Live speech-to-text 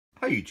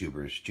Hi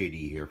YouTubers,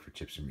 JD here for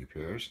tips and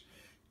repairs,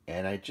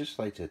 and I'd just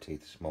like to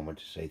take this moment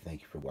to say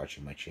thank you for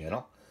watching my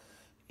channel.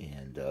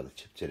 And the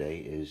tip today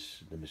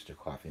is the Mr.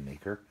 Coffee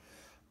Maker.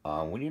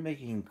 When you're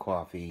making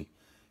coffee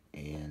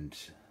and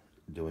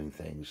doing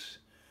things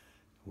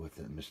with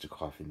the Mr.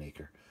 Coffee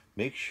Maker,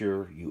 make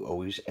sure you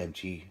always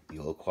empty the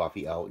old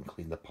coffee out and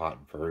clean the pot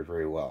very,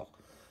 very well.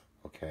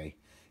 Okay?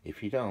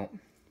 If you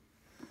don't,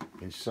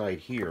 inside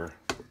here,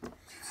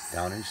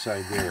 down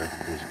inside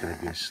there's going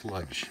to be a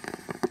sludge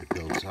that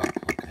builds up,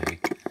 okay?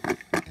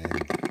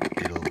 And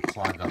it'll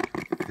clog up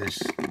this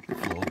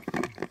flow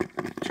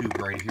tube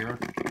right here,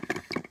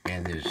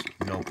 and there's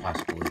no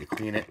possibility to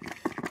clean it,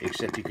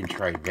 except you can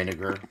try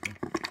vinegar,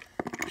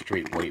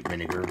 straight white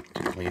vinegar,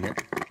 to clean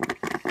it.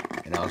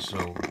 And also,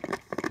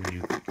 when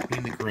you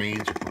clean the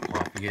grains or put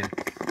coffee in,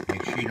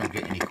 make sure you don't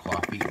get any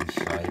coffee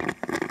inside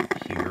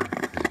here,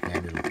 because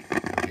again,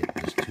 it'll get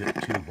this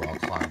tube all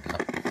clogged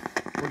up.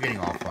 We're getting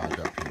all fogged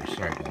up here.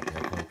 Sorry about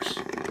that,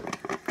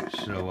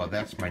 folks. So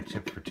that's my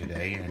tip for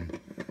today, and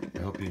I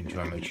hope you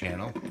enjoy my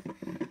channel.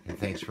 And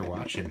thanks for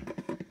watching.